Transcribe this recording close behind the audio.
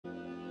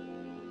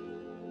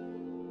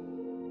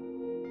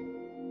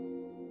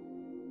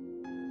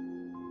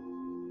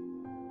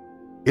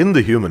In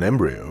the human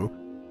embryo,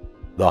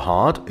 the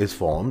heart is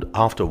formed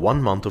after 1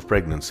 month of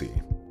pregnancy.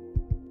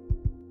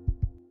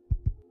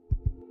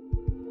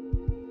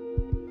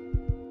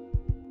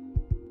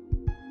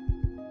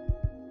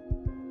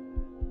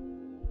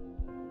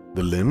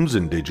 The limbs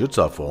and digits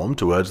are formed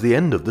towards the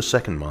end of the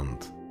 2nd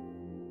month.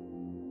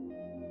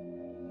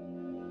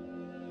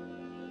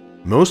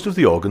 Most of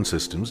the organ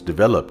systems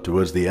develop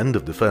towards the end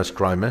of the 1st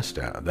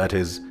trimester, that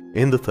is,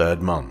 in the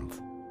 3rd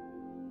month.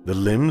 The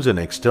limbs and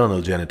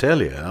external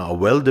genitalia are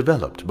well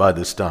developed by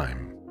this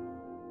time.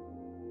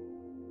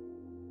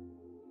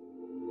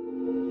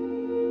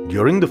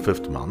 During the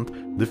 5th month,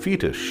 the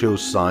fetus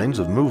shows signs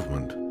of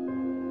movement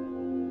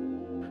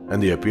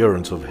and the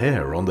appearance of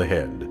hair on the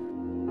head.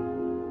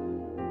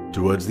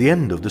 Towards the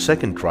end of the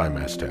 2nd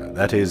trimester,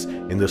 that is,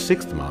 in the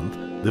 6th month,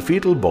 the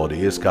fetal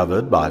body is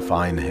covered by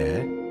fine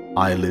hair,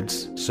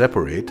 eyelids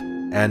separate,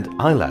 and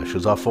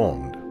eyelashes are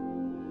formed.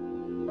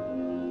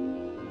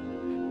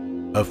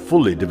 A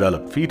fully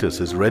developed fetus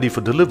is ready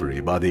for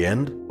delivery by the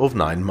end of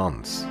 9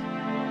 months.